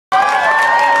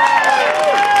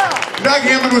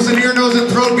John was an ear, nose,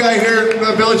 and throat guy here in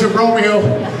the village of Romeo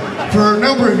for a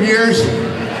number of years,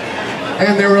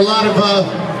 and there were a lot of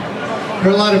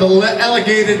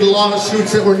alleged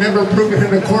lawsuits that were never proven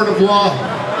in a court of law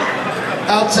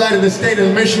outside of the state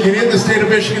of Michigan. In the state of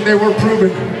Michigan, they were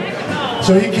proven.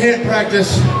 So he can't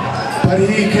practice, but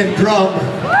he can drum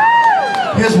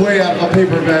his way out of a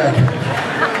paper bag,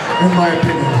 in my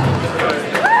opinion.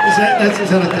 Is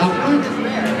that a compliment?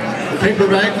 The paper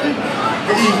bag thing?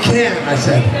 He can, I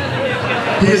said.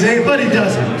 He is able. But he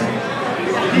doesn't.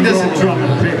 He doesn't drum in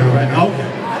a paper bag. Okay.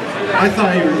 I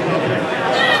thought he was,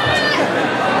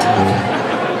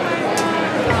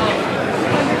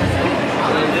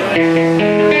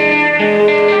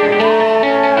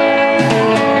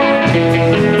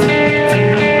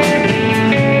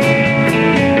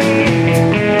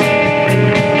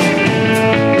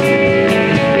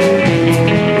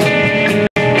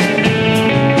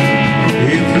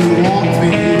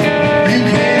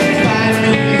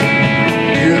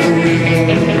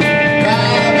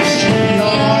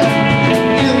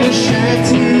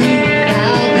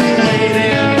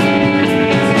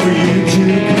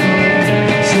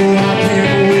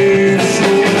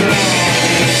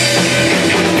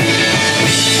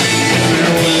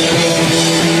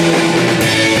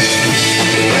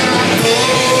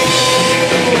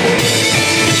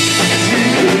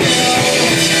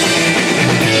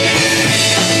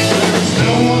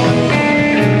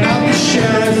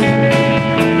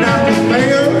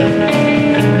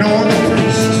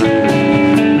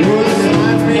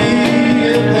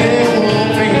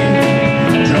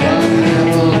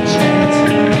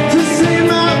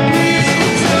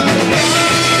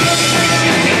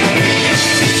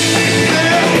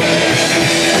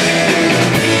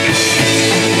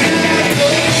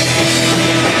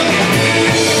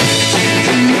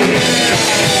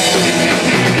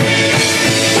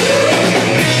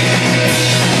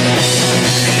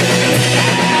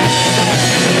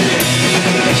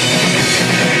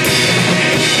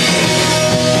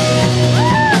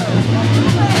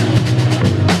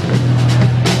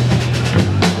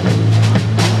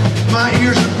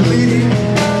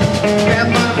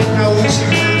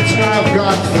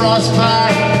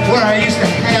 frostbite where I used to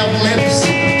have lips,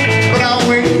 but I'll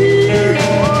wait here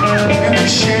in the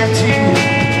shanty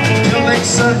till next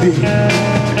Sunday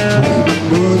when the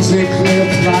moon's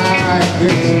eclipse like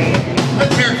this.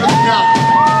 Let's hear it from the top.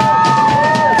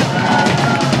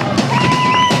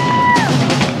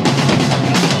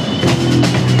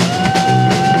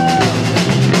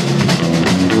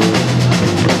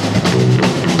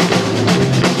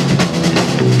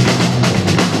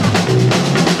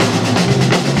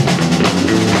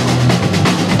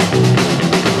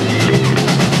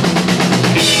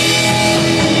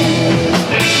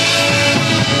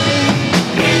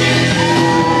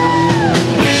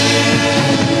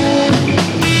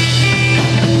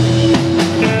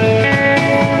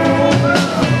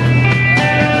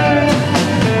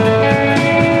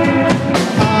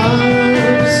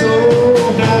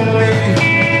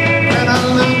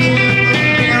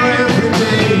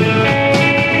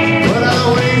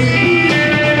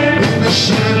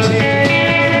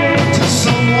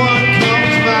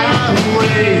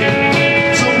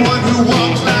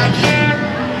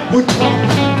 We're talking,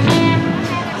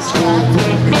 it's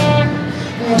like